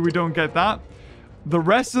 Hopefully, we don't get that. The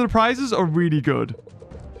rest of the prizes are really good.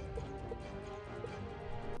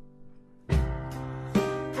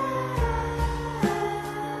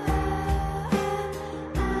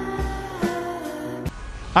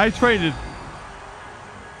 I traded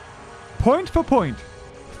point for point.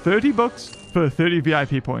 30 bucks for 30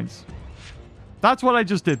 VIP points. That's what I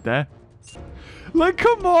just did there. Like,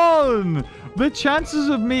 come on! The chances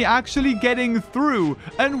of me actually getting through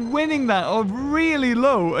and winning that are really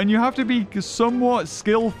low, and you have to be somewhat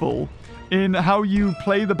skillful in how you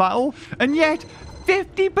play the battle. And yet,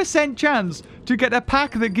 50% chance to get a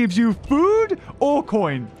pack that gives you food or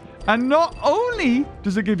coin. And not only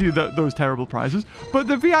does it give you those terrible prizes, but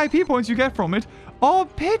the VIP points you get from it are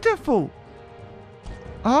pitiful.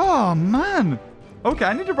 Oh, man. Okay,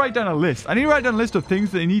 I need to write down a list. I need to write down a list of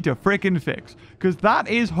things that I need to frickin' fix. Because that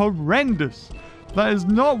is horrendous. That is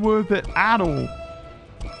not worth it at all.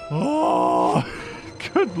 Oh,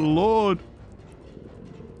 good lord.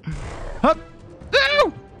 Hup.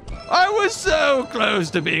 No! I was so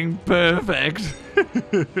close to being perfect.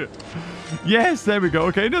 Yes, there we go.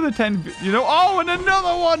 Okay, another 10. You know, oh, and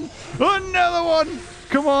another one. Another one.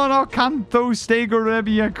 Come on, Arcantho Stego,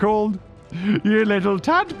 whatever you're called. You little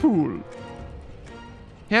tadpole.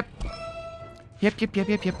 Yep.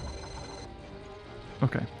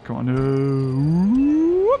 Okay, come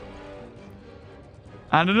on. Whoop.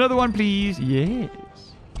 And another one, please. Yes.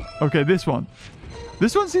 Okay, this one.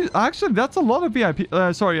 This one seems... Actually, that's a lot of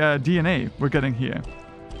DNA we're getting here.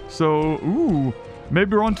 So, ooh.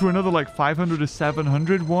 Maybe we're on to another, like, 500 to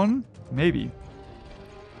 700 one? Maybe.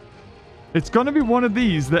 It's gonna be one of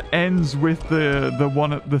these that ends with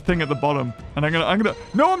the thing at the bottom. And I'm gonna...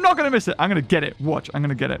 No, I'm not gonna miss it. I'm gonna get it. Watch. I'm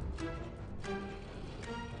gonna get it.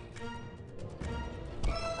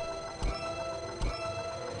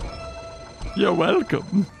 You're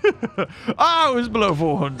welcome. Ah, it was below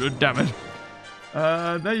 400, damn it.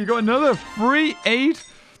 There you go, another free 8.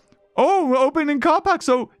 Oh, we're opening car pack,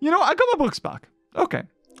 so, you know, I got my books back. Okay,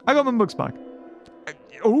 I got my books back.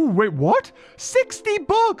 Oh, wait, what? 60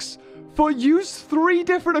 bucks for use 3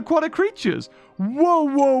 different aquatic creatures. Whoa,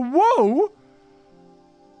 whoa, whoa.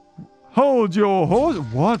 Hold your horse.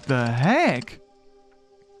 What the heck?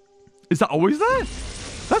 Is that always there?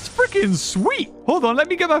 That's freaking sweet. Hold on, let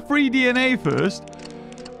me get my free DNA first.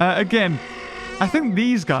 Again, I think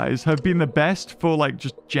these guys have been the best for like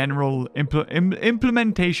just general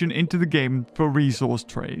implementation into the game for resource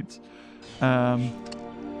trades.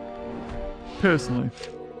 Personally.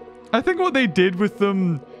 I think what they did with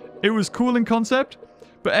them, it was cool in concept,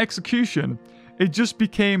 but execution, it just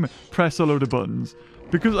became press a load of buttons.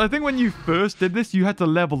 Because I think when you first did this, you had to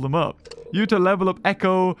level them up. You had to level up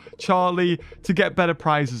Echo, Charlie, to get better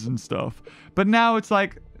prizes and stuff. But now it's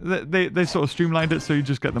like, they sort of streamlined it, so you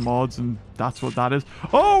just get the mods, and that's what that is.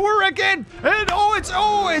 Oh, we're again! And it's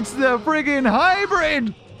the friggin'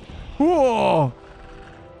 hybrid! Whoa!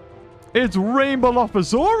 It's Rainbow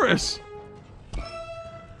Lophosaurus!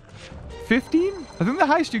 15? I think the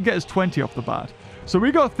highest you get is 20 off the bat. So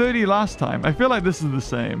we got 30 last time. I feel like this is the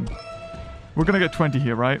same. We're gonna get 20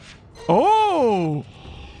 here, right? Oh!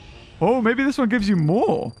 Oh, maybe this one gives you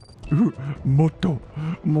more. Ooh, moto.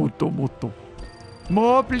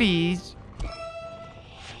 More, please.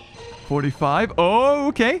 45. Oh,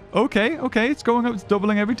 okay. It's going up. It's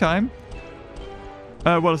doubling every time.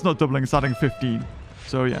 Well, it's not doubling. It's adding 15.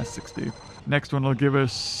 So, yeah, 60. Next one will give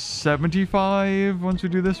us 75 once we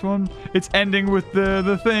do this one. It's ending with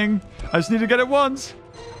the thing. I just need to get it once.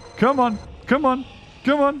 Come on.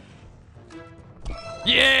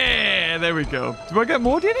 Yeah, there we go. Do I get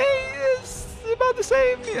more DNA? It's about the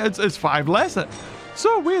same. Yeah, it's 5 less.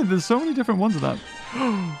 So weird. There's so many different ones of that.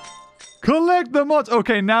 Collect the mods.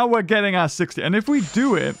 Okay, now we're getting our 60. And if we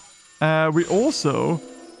do it, we also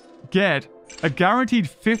get a guaranteed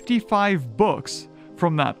 55 bucks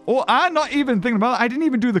from that. Oh, I'm not even thinking about it. I didn't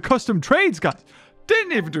even do the custom trades, guys.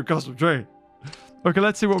 Didn't even do custom trade. Okay,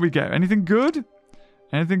 let's see what we get. Anything good?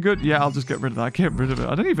 Anything good? Yeah, I'll just get rid of that. Get rid of it.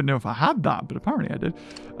 I don't even know if I had that, but apparently I did.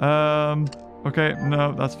 Okay,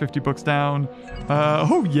 no, that's 50 bucks down.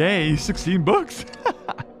 Oh, yay, 16 bucks.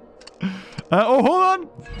 Oh, hold on.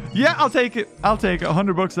 Yeah, I'll take it.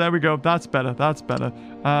 100 bucks. There we go. That's better.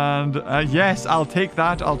 And yes, I'll take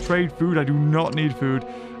that. I'll trade food. I do not need food.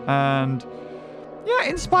 And yeah,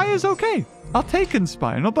 Inspire's okay. I'll take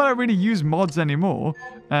Inspire. Not that I really use mods anymore.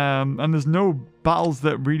 And there's no battles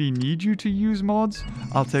that really need you to use mods.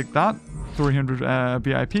 I'll take that. 300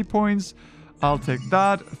 VIP points. I'll take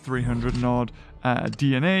that. 300 nod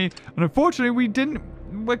DNA. And unfortunately,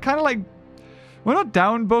 we're kind of like... We're not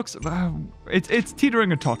down books. It's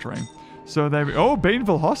teetering and tottering. So there we... Oh,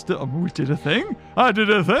 Baneville Hostel. Oh, we did a thing. I did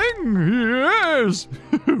a thing. Yes.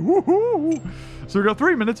 Woohoo. So we got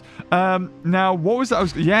 3 minutes. Now, what was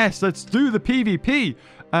that? Yes, let's do the PvP.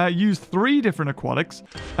 Use 3 different aquatics.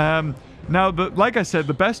 Now, like I said,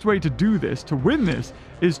 the best way to do this, to win this,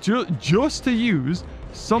 is just to use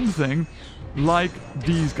something like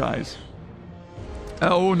these guys.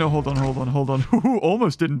 Oh, no, hold on.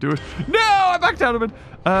 Almost didn't do it. No, I backed out of it.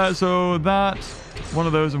 So that's one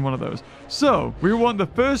of those and one of those. So we want the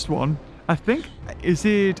first one, I think, is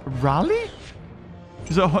it Rally?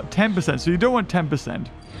 Is it 10%? So you don't want 10%.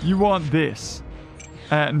 You want this.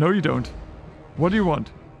 No, you don't. What do you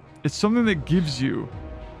want? It's something that gives you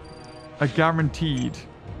a guaranteed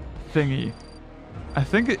thingy. I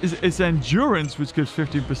think it's endurance, which gives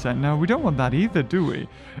 15%. No, we don't want that either, do we?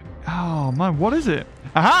 Oh, man, what is it?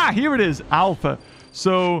 Aha, here it is, alpha.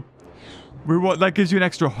 So we want, that gives you an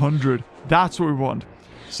extra 100. That's what we want.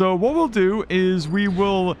 So what we'll do is we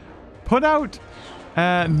will put out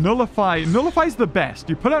Nullify. Nullify's the best.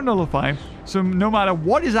 You put out Nullify, so no matter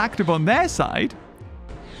what is active on their side,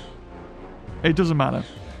 it doesn't matter.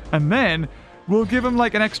 And then we'll give them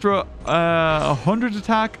like an extra 100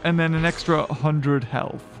 attack and then an extra 100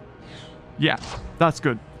 health. Yeah, that's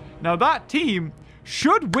good. Now that team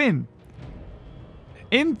should win.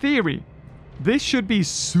 In theory, this should be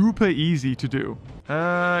super easy to do.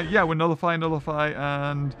 Yeah, we're nullify,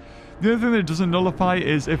 and The other thing that it doesn't nullify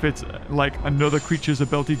is if it's like another creature's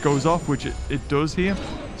ability goes off, which it does here.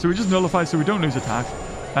 So we just nullify so we don't lose attack.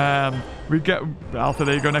 We get Alpha,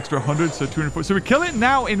 there you go, an extra 100, so 240. So we kill it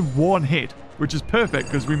now in one hit, which is perfect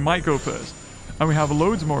because we might go first. And we have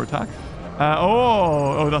loads more attack.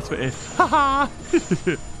 Oh, that's for it. Haha.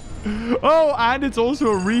 Oh, and it's also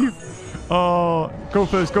a reef. Oh, go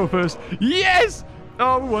first, go first. Yes!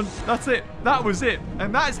 Oh, we won. That's it. That was it.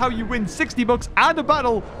 And that is how you win 60 bucks and a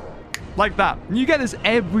battle like that. And you get this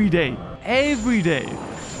every day. Every day.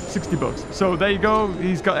 60 bucks. So there you go.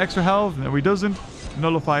 He's got extra health. No, he doesn't.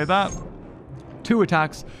 Nullify that. 2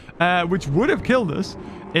 attacks, which would have killed us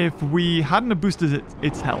if we hadn't boosted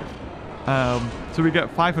its health. So we get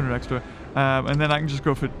 500 extra. And then I can just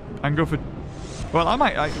go for... Well,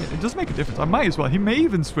 it does make a difference. I might as well. He may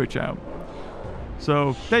even switch out.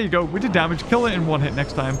 So, there you go. We did damage. Kill it in one hit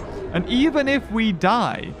next time. And even if we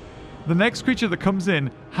die, the next creature that comes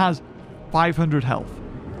in has 500 health.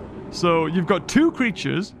 So, you've got 2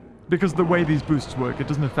 creatures, because the way these boosts work, it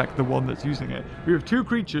doesn't affect the one that's using it. We have 2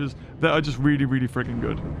 creatures that are just really, really freaking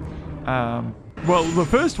good. Well, the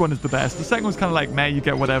first one is the best. The second one's kind of like, meh, you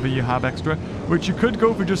get whatever you have extra. Which you could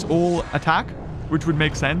go for just all attack, which would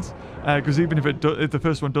make sense. Because even if the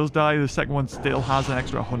first one does die, the second one still has an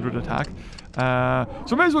extra 100 attack.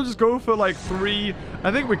 So may as well just go for like 3.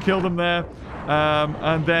 I think we killed him there.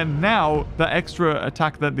 And then now the extra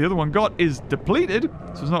attack that the other one got is depleted.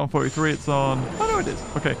 So it's not on 43, it's on... Oh, no, it is.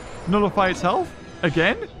 Okay. Nullify its health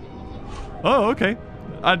again. Oh, okay.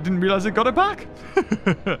 I didn't realize it got it back.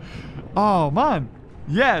 Oh, man.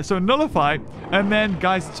 Yeah, so nullify. And then,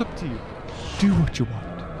 guys, it's up to you. Do what you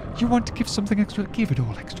want. You want to give something extra? Give it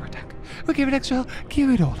all extra attack. Or give it extra health? Give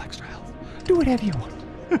it all extra health. Do whatever you want.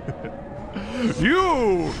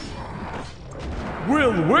 You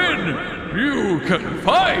will win. You can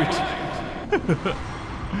fight.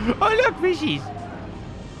 Oh, look, fishies.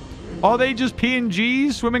 Are they just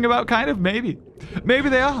PNGs swimming about, kind of? Maybe. Maybe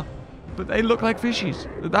they are. But they look like fishies.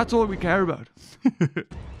 That's all we care about.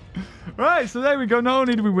 Right, so there we go. Not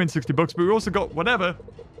only did we win 60 bucks, but we also got whatever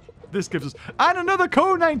this gives us. And another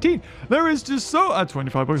code 19. There is just so...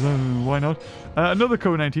 25 bucks. Why not? Another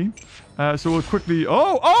code 19. So we'll quickly...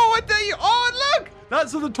 Oh, and there you... Oh, look!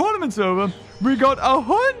 That's so the tournament's over. We got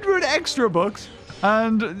 100 extra bucks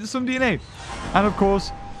and some DNA. And of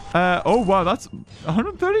course... oh, wow, that's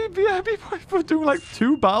 130 VIP points for doing like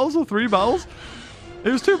 2 battles or 3 battles. It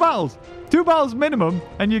was 2 battles. 2 battles minimum,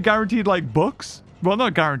 and you're guaranteed like bucks. Well,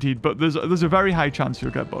 not guaranteed, but there's a very high chance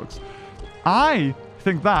you'll get bucks. I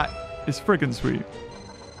think that is friggin' sweet.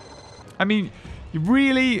 I mean,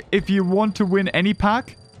 really, if you want to win any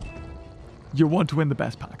pack, you want to win the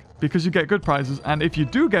best pack. Because you get good prizes, and if you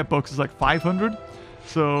do get bucks, it's like 500.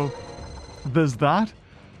 So, there's that.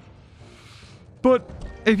 But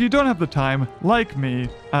if you don't have the time, like me,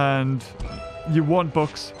 and you want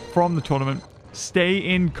bucks from the tournament, stay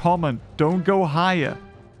in common. Don't go higher.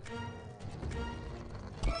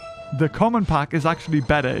 The common pack is actually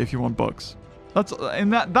better if you want bucks.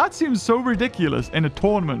 That seems so ridiculous in a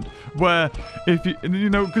tournament where if you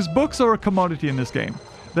know, because bucks are a commodity in this game.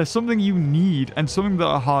 They're something you need and something that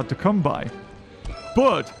are hard to come by.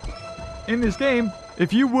 But in this game,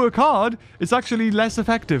 if you work hard, it's actually less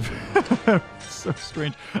effective. So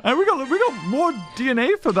strange. And we got more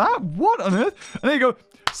DNA for that. What on earth? And there you go.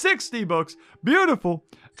 60 bucks. Beautiful.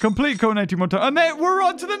 Complete code 19 more time. And then we're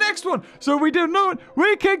on to the next one. So we do know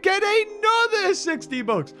we can get another 60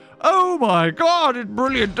 bucks. Oh my god, it's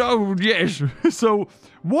brilliant. Oh, yes. So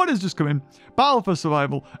what has just come in? Battle for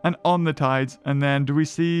Survival and On the Tides. And then do we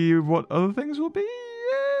see what other things will be?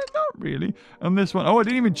 Not really. And this one, oh, I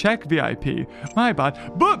didn't even check VIP. My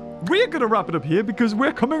bad. But we're going to wrap it up here because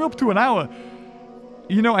we're coming up to an hour.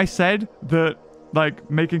 You know, I said that, like,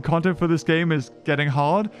 making content for this game is getting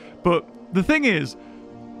hard. But the thing is,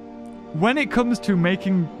 when it comes to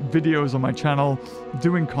making videos on my channel,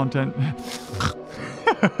 doing content,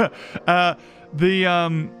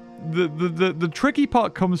 the tricky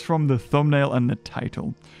part comes from the thumbnail and the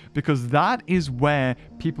title. Because that is where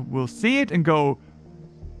people will see it and go,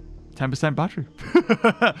 10% battery.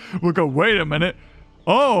 We'll go, wait a minute.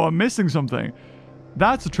 Oh, I'm missing something.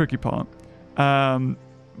 That's the tricky part. I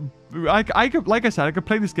could, like I said, I could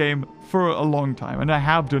play this game for a long time, and I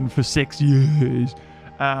have done for 6 years.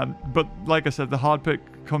 But like I said, the hard bit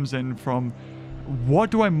comes in from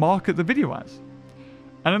what do I market the video as?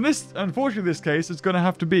 And in this, unfortunately, this case, it's going to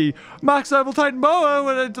have to be max level Titan Boa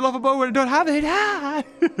when I DILOPHOBOA when I don't have it.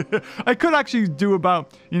 I could actually do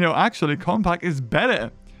about, you know, actually compact is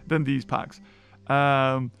better than these packs.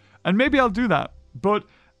 And maybe I'll do that, but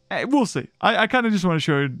we'll see. I kind of just want to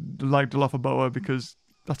show you, like, DILOPHOBOA because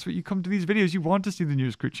That's what you come to these videos. You want to see the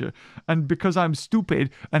newest creature. And because I'm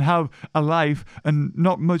stupid and have a life and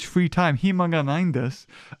not much free time, humongous,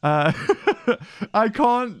 I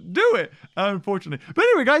can't do it, unfortunately. But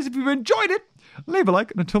anyway, guys, if you've enjoyed it, leave a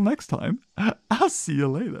like. And until next time, I'll see you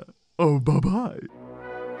later. Oh, bye-bye.